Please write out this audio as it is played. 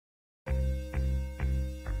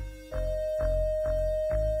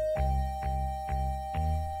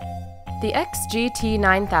The XGT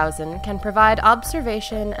 9000 can provide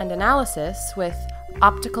observation and analysis with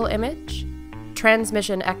optical image,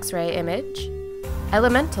 transmission X-ray image,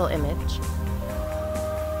 elemental image,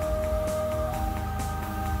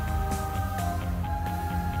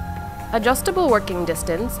 adjustable working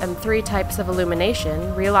distance and 3 types of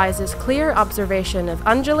illumination realizes clear observation of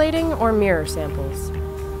undulating or mirror samples.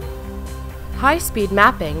 High-speed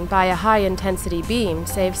mapping by a high-intensity beam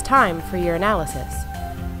saves time for your analysis.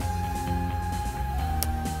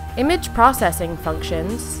 Image processing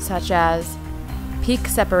functions such as peak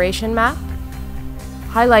separation map,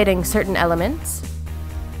 highlighting certain elements,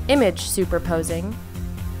 image superposing,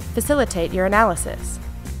 facilitate your analysis.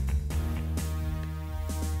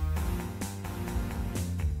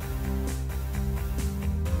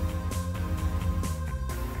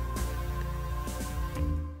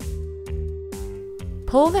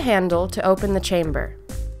 Pull the handle to open the chamber.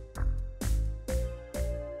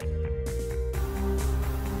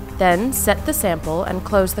 Then set the sample and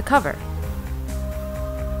close the cover.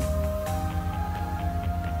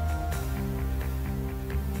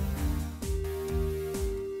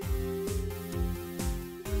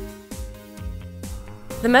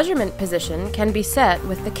 The measurement position can be set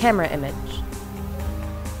with the camera image.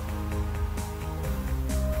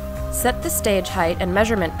 Set the stage height and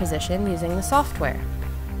measurement position using the software.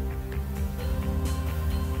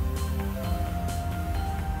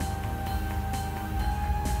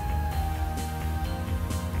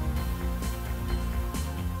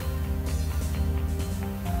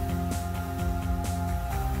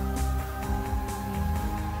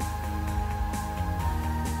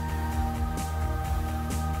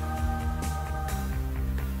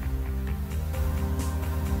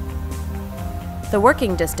 The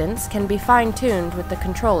working distance can be fine-tuned with the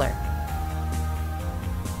controller.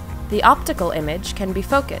 The optical image can be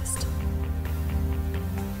focused.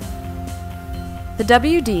 The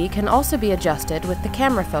WD can also be adjusted with the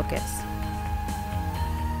camera focus.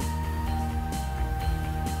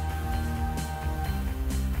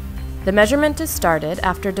 The measurement is started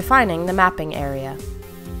after defining the mapping area.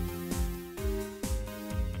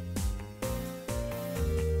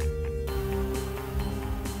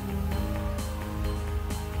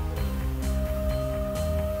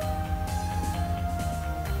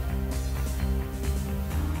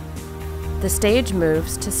 The stage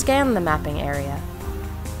moves to scan the mapping area.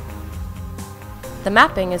 The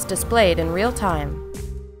mapping is displayed in real time.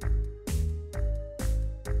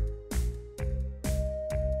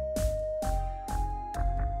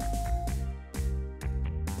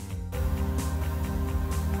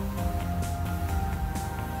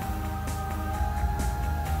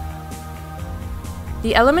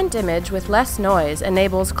 The element image with less noise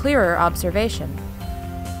enables clearer observation.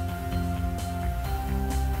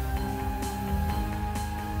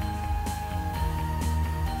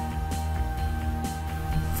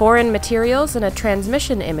 Foreign materials in a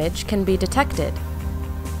transmission image can be detected.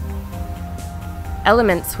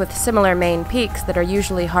 Elements with similar main peaks that are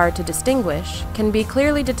usually hard to distinguish can be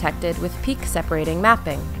clearly detected with peak-separating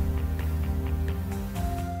mapping.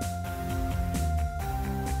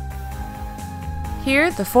 Here,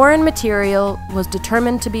 the foreign material was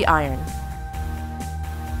determined to be iron.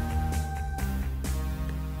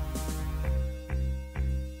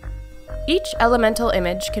 Each elemental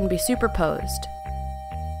image can be superposed.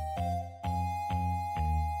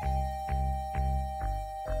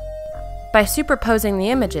 By superposing the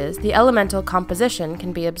images, the elemental composition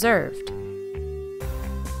can be observed.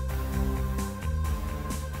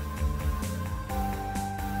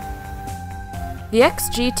 The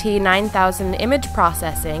XGT 9000 image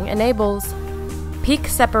processing enables peak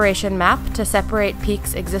separation map to separate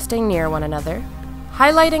peaks existing near one another,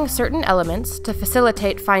 highlighting certain elements to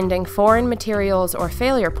facilitate finding foreign materials or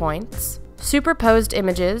failure points, superposed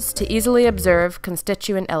images to easily observe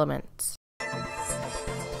constituent elements.